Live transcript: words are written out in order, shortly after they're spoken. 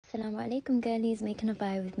Assalamu alaikum girlies, make an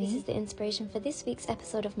abaya with me. This is the inspiration for this week's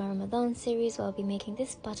episode of my Ramadan series where I'll be making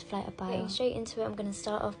this butterfly abaya. Getting straight into it, I'm going to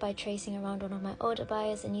start off by tracing around one of my old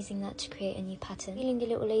abayas and using that to create a new pattern. Feeling a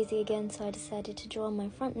little lazy again, so I decided to draw my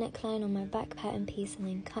front neckline on my back pattern piece and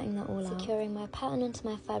then cutting that all out. Securing my pattern onto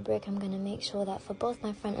my fabric, I'm going to make sure that for both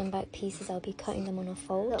my front and back pieces I'll be cutting them on a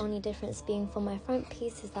fold. The only difference being for my front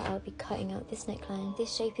piece is that I'll be cutting out this neckline.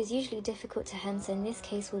 This shape is usually difficult to hem, so in this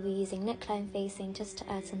case we'll be using neckline facing just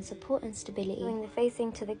to add some support and stability. Doing the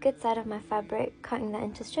facing to the good side of my fabric, cutting that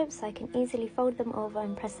into strips so I can easily fold them over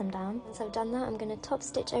and press them down. Once I've done that, I'm going to top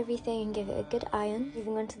stitch everything and give it a good iron.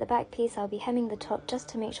 Moving on to the back piece, I'll be hemming the top just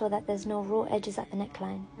to make sure that there's no raw edges at the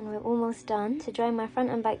neckline. And we're almost done. To join my front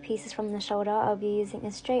and back pieces from the shoulder, I'll be using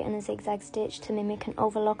a straight and a zigzag stitch to mimic an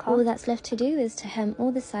overlocker. All that's left to do is to hem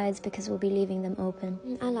all the sides because we'll be leaving them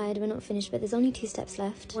open. I lied, we're not finished, but there's only 2 steps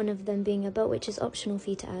left. One of them being a belt, which is optional for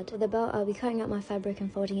you to add. For the belt, I'll be cutting out my fabric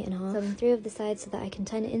and folding it in half, sewing 3 of the sides so that I can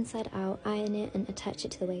turn it inside out, iron it and attach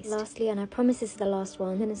it to the waist. Lastly, and I promise this is the last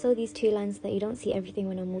one, I'm going to sew these 2 lines so that you don't see everything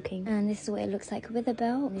when I'm walking. And this is what it looks like with a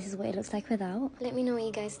belt, and this is what it looks like without. Let me know what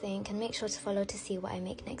you guys think and make sure to follow to see what I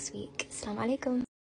make next week. Assalamu alaikum.